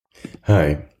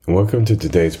Hi, welcome to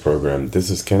today's program. This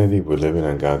is Kennedy. We're living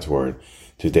on God's Word.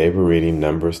 Today we're reading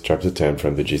Numbers chapter 10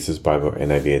 from the Jesus Bible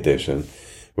NIV edition.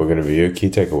 We're going to review key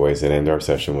takeaways and end our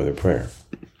session with a prayer.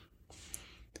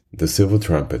 The silver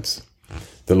trumpets.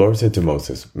 The Lord said to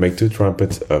Moses, "Make 2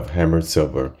 trumpets of hammered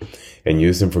silver and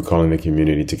use them for calling the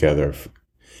community together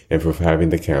and for having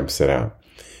the camp set out.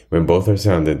 When both are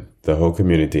sounded, the whole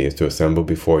community is to assemble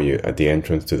before you at the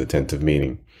entrance to the tent of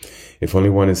meeting. If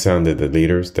only one is sounded, the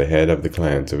leaders, the head of the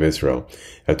clans of Israel,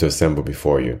 have to assemble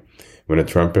before you. When a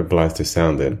trumpet blast is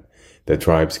sounded, the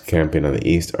tribes camping on the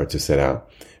east are to set out.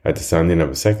 At the sounding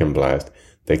of a second blast,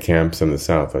 the camps on the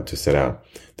south are to set out.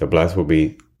 The blast will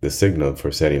be the signal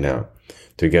for setting out.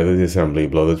 Together the assembly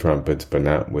blow the trumpets, but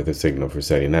not with a signal for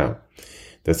setting out.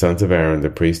 The sons of Aaron, the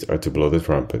priest, are to blow the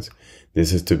trumpets.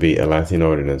 This is to be a lasting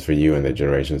ordinance for you and the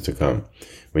generations to come.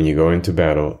 When you go into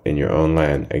battle in your own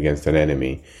land against an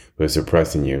enemy who is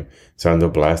oppressing you, sound the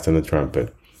blast on the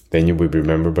trumpet. Then you will be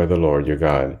remembered by the Lord your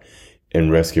God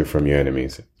and rescued from your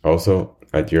enemies. Also,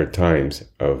 at your times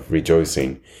of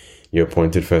rejoicing, your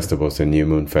appointed festivals and new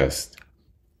moon fests,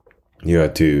 you are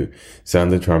to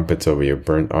sound the trumpets over your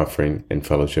burnt offering and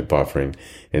fellowship offering,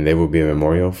 and they will be a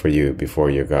memorial for you before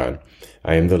your God.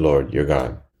 I am the Lord your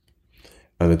God."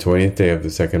 On the 20th day of the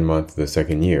second month of the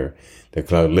second year, the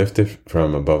cloud lifted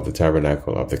from above the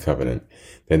tabernacle of the covenant.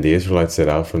 Then the Israelites set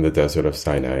out from the desert of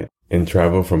Sinai and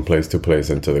traveled from place to place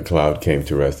until the cloud came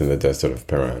to rest in the desert of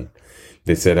Paran.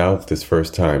 They set out this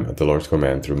first time at the Lord's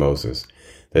command through Moses.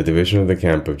 The division of the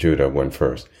camp of Judah went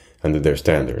first, under their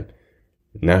standard.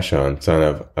 Nahshon, son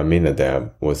of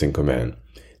Amminadab, was in command.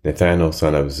 Nathanael,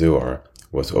 son of Zuar,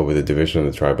 was over the division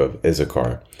of the tribe of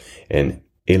Issachar, and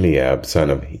Eliab, son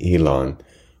of Helon,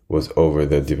 was over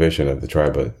the division of the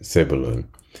tribe of Zebulun.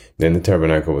 Then the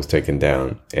tabernacle was taken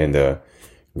down, and the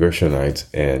Gershonites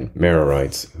and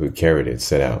Merarites who carried it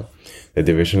set out. The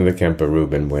division of the camp of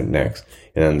Reuben went next,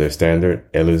 and on their standard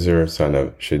Elizur, son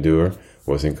of Shedur,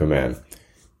 was in command.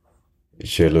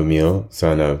 Shelumiel,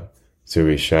 son of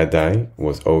Surishadai,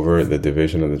 was over the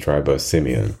division of the tribe of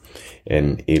Simeon,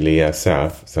 and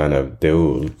Eliasaph, son of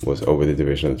Deul, was over the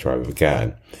division of the tribe of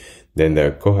Gad. Then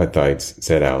the Kohathites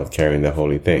set out, carrying the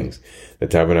holy things. The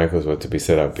tabernacles were to be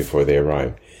set up before they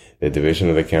arrived. The division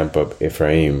of the camp of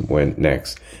Ephraim went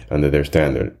next, under their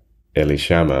standard.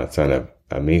 Elishama, son of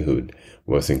Ammihud,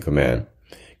 was in command.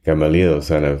 Gamaliel,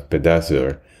 son of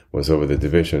Pedazur, was over the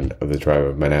division of the tribe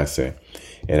of Manasseh,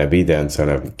 and Abidan, son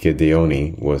of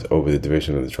Gideoni, was over the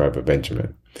division of the tribe of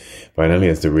Benjamin. Finally,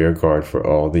 as the rear guard for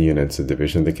all the units, the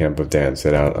division of the camp of Dan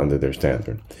set out under their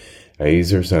standard.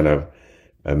 Aizur, son of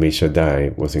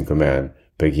Ammishaddai, was in command.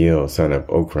 Pagiel, son of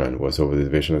Okran, was over the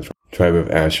division of the tribe of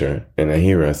Asher, and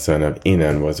Ahira, son of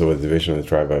Enan, was over the division of the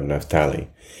tribe of Naphtali.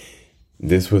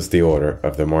 This was the order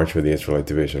of the march for the Israelite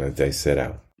division as they set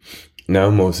out.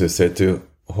 Now Moses said to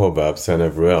Hobab, son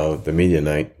of Reuel, the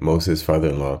Midianite, Moses'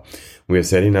 father-in-law, "We are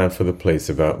setting out for the place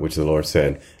about which the Lord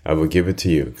said, 'I will give it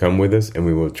to you. Come with us, and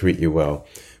we will treat you well,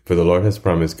 for the Lord has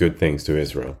promised good things to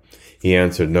Israel.' He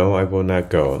answered, 'No, I will not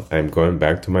go. I am going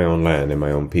back to my own land and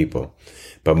my own people.'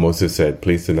 But Moses said,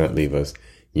 'Please do not leave us.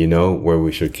 You know where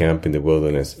we should camp in the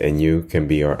wilderness, and you can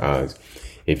be our eyes.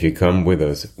 If you come with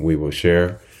us, we will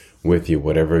share with you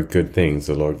whatever good things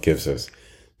the Lord gives us.'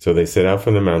 So they set out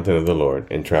from the mountain of the Lord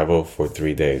and traveled for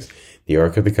 3 days. The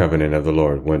ark of the covenant of the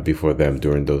Lord went before them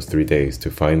during those 3 days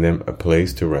to find them a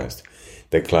place to rest.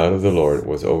 The cloud of the Lord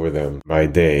was over them by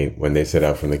day when they set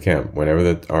out from the camp. Whenever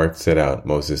the ark set out,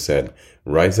 Moses said,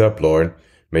 'Rise up, Lord.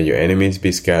 May your enemies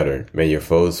be scattered. May your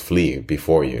foes flee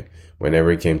before you.'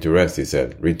 Whenever it came to rest, he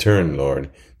said, 'Return, Lord,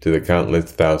 to the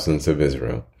countless thousands of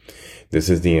Israel.'" This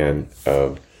is the end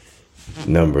of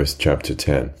Numbers chapter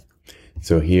 10.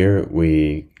 So here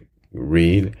we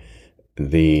read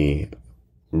the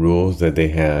rules that they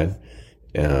had,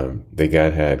 that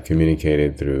God had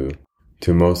communicated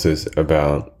to Moses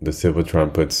about the silver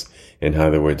trumpets and how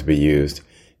they were to be used.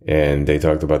 And they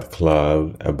talked about the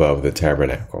cloud above the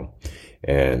tabernacle.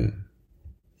 And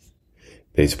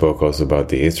they spoke also about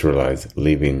the Israelites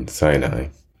leaving Sinai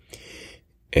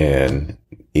and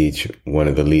each one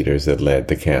of the leaders that led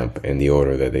the camp and the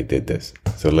order that they did this.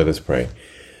 So let us pray.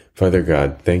 Father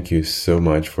God, thank you so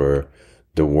much for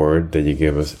the word that you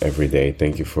give us every day.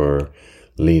 Thank you for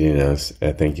leading us.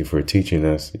 Thank you for teaching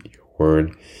us your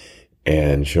word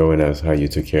and showing us how you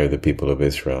took care of the people of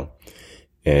Israel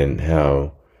and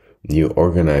how you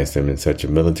organized them in such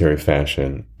a military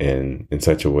fashion and in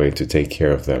such a way to take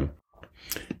care of them.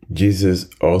 Jesus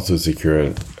also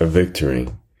secured a victory,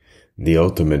 the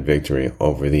ultimate victory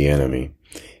over the enemy.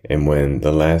 And when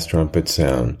the last trumpet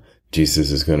sound, Jesus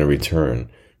is going to return,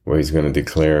 where he's going to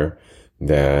declare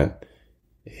that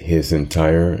his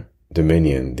entire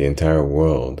dominion, the entire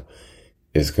world,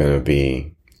 is going to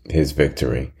be his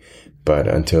victory. But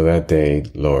until that day,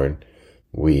 Lord,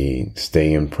 we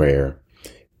stay in prayer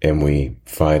and we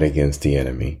fight against the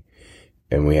enemy.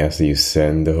 And we ask that you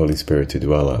send the Holy Spirit to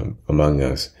dwell among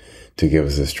us to give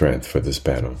us the strength for this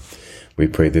battle. We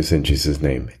pray this in Jesus'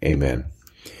 name. Amen.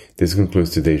 This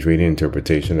concludes today's reading and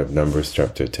interpretation of Numbers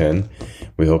chapter 10.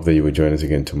 We hope that you will join us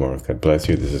again tomorrow. God bless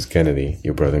you. This is Kennedy,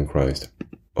 your brother in Christ,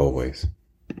 always.